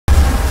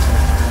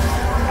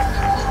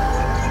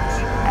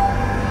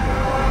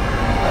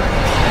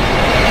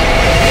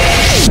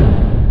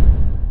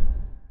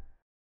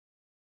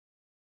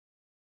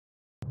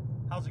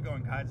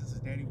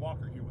Danny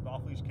Walker here with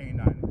Off Leash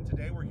K9, and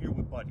today we're here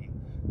with Buddy.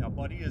 Now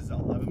Buddy is an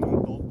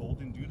 11-month-old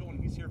Goldendoodle,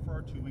 and he's here for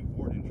our 2-week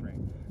board and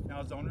train.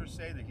 Now his owners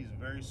say that he's a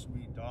very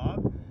sweet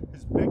dog.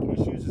 His big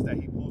issues is that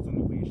he pulls on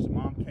the leash, so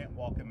mom can't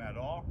walk him at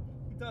all.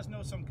 He does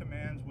know some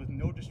commands. With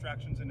no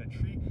distractions in a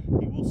tree,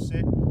 he will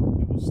sit,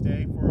 he will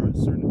stay for a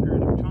certain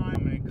period of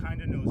time, and it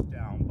kind of knows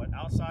down. But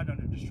outside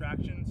under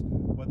distractions,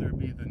 whether it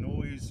be the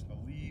noise, a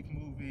leaf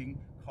moving,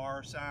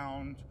 car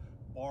sound,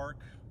 bark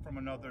from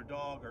another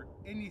dog, or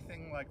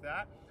anything like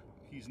that,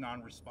 he's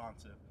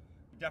non-responsive.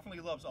 He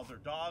definitely loves other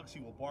dogs. He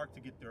will bark to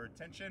get their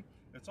attention.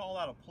 It's all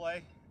out of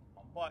play,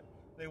 but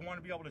they want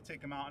to be able to take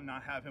him out and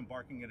not have him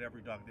barking at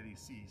every dog that he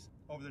sees.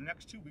 Over the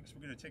next 2 weeks,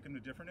 we're going to take him to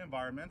different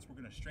environments. We're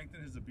going to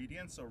strengthen his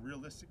obedience, so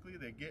realistically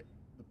they get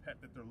the pet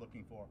that they're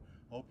looking for.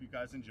 Hope you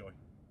guys enjoy.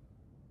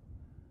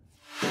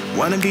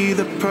 Wanna be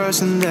the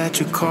person that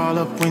you call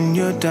up when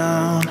you're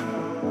down.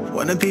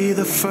 Wanna be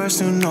the first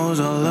who knows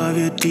all of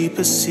your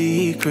deepest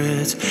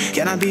secrets.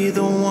 Can I be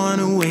the one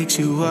who wakes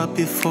you up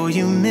before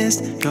you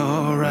missed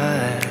your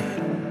ride?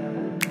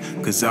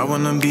 Cause I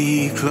wanna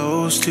be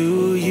close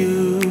to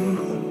you,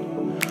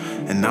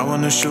 and I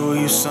wanna show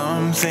you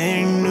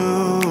something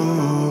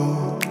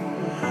new.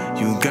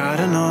 You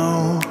gotta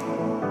know,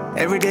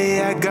 every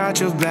day I got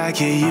your back,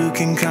 yeah, you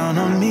can count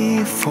on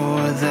me for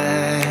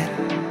that.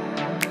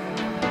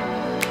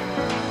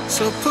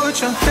 So put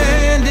your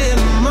hand in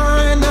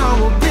mine, I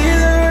will be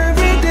there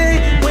every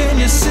day. When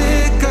you're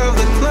sick of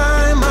the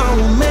climb, I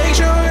will make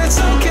sure it's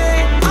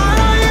okay.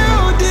 I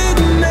know you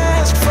didn't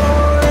ask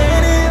for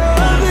any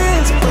of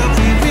this, but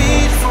we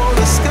reach for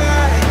the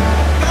sky.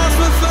 Cause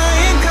we're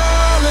flying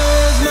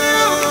colors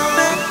now.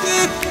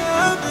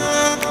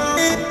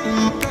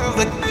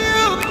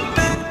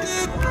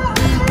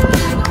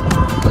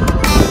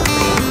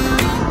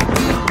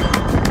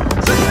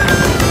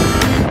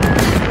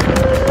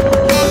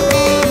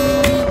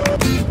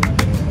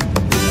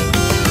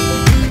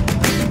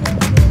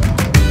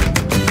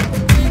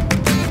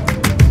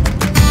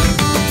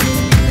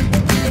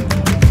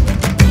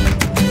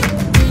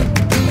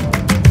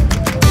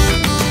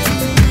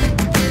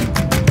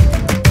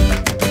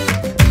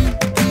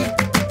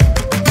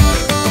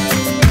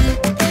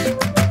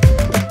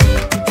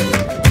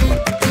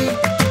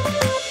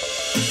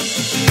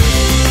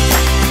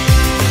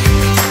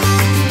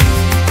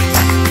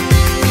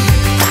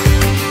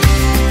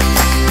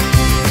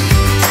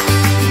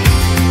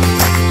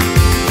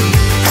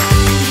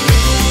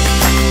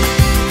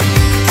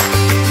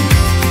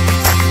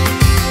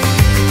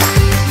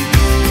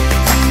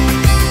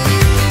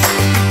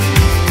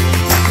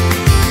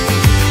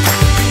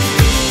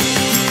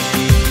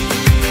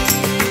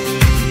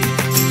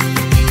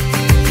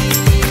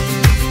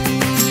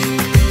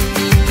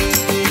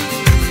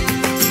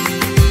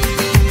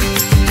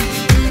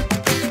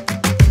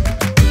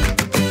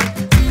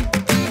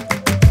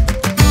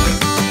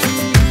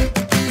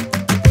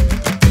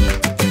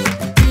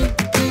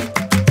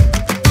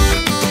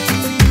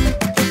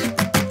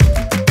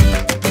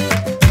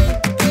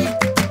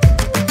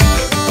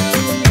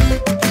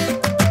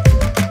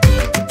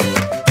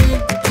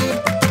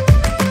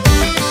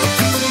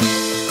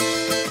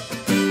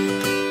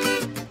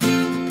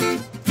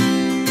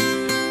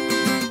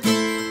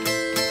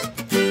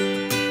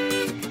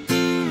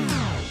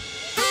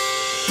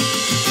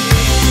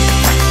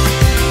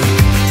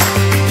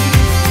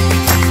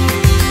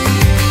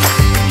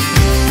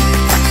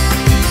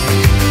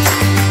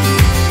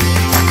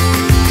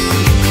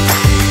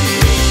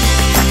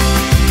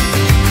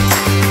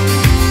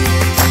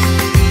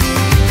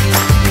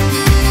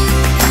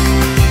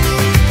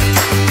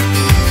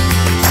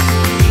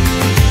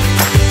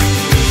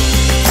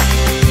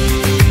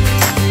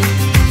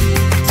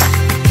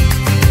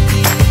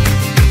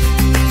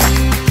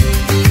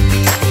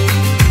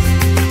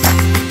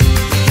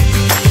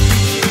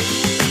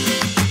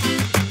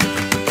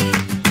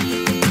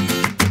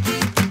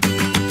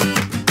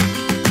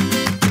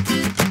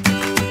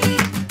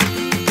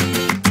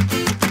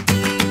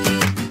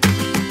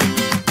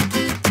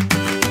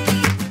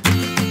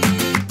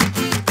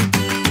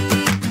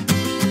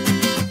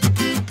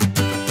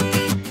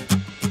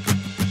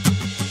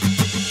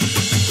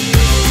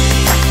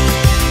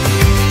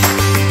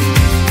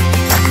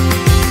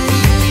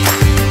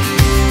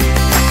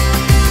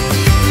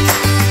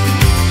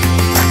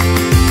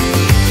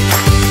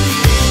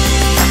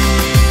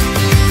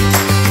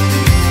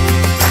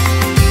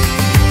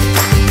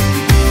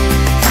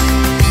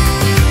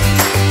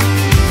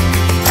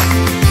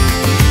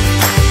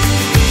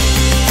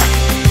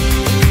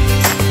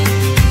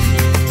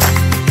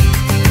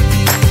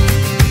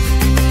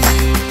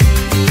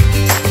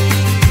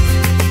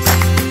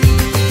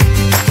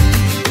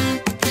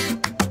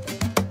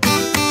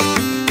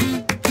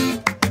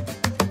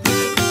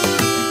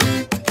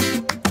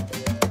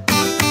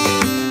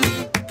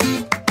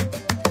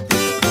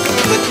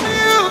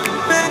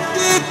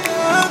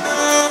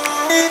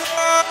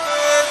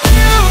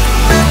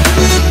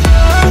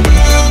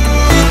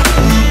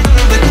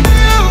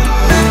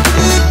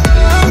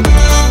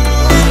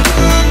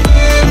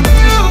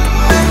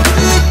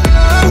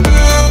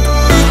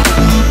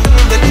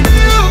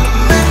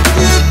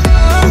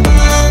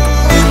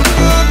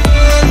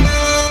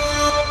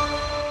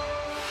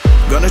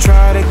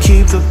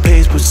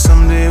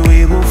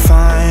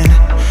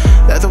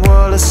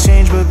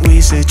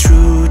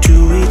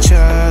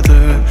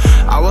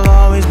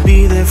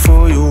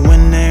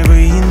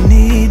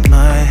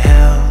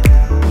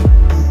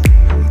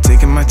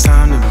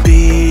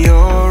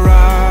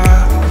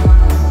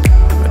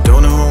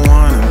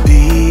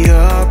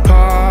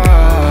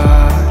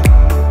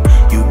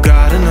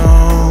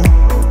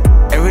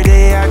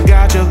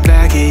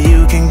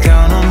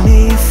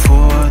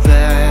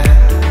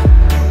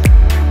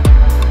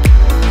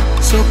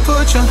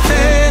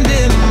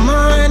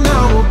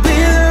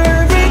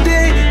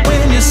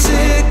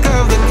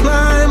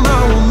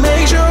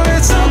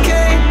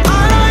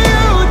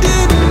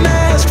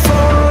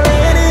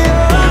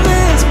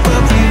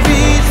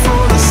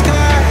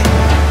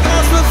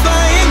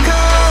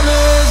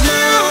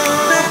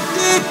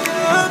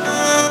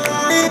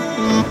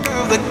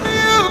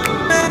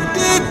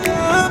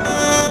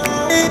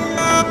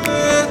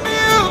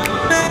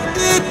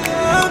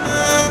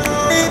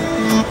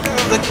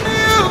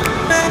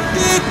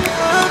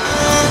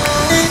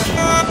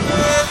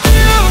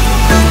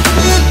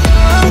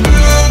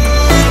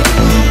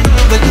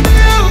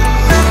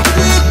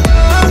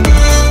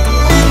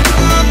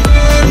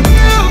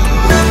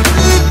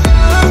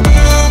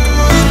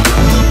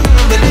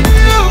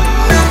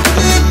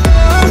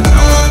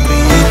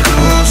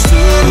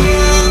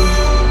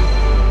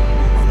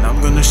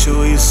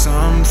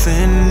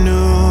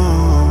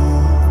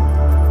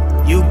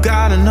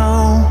 gotta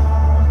know.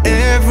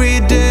 Every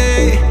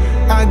day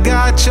I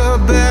got your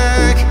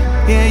back.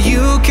 Yeah,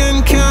 you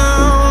can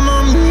count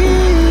on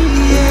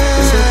me.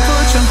 Yeah. So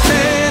put your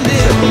hand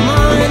in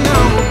mine. I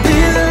will be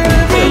there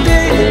every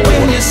day.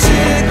 When you're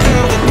sick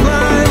of the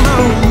climb, I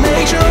will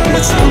make sure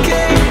it's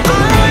okay.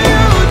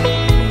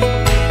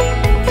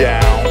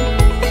 Down.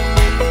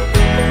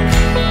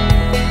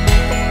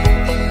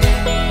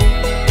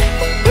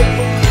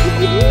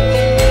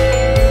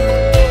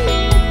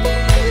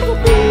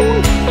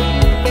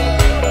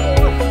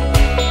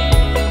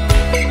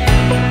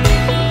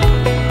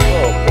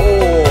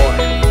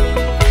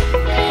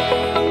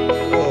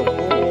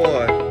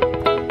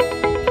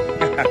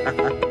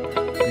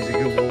 He's a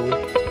good boy.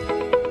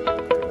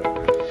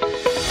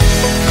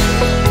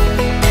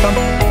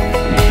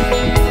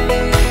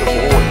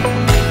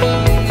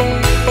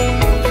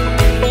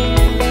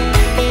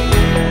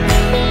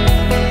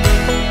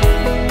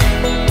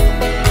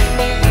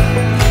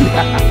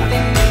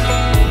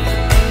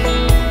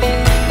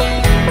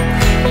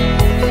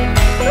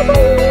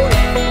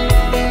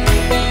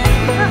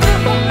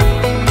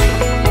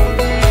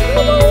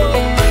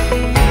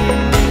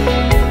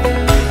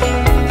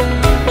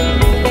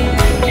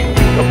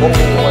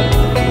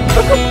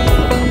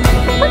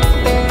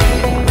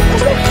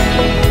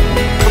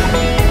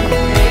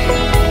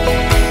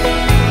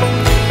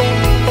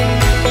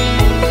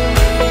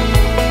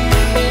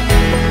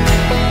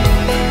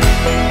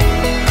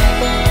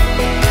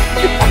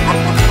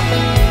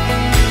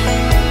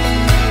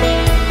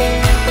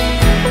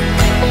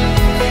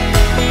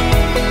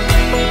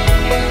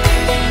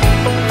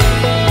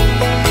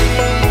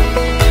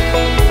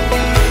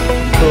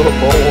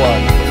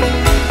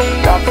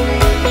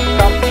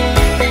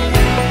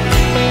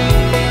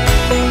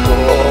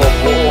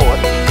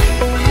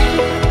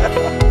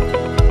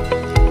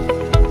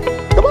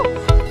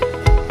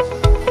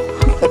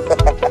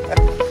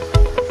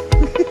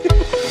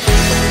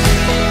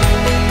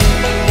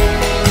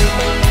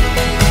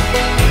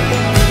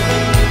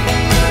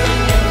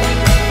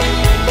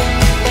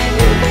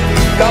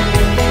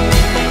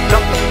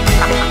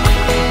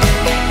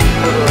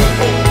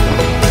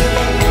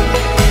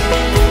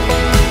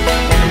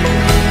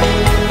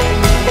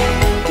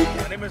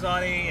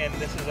 And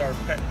this is our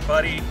pet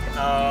Buddy.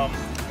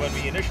 When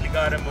we initially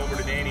got him over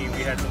to Danny,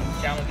 we had some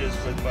challenges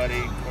with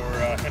Buddy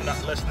for him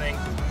not listening,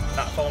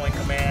 not following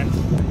commands,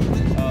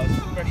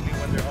 especially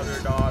when there are other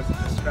dogs and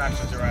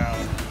distractions around.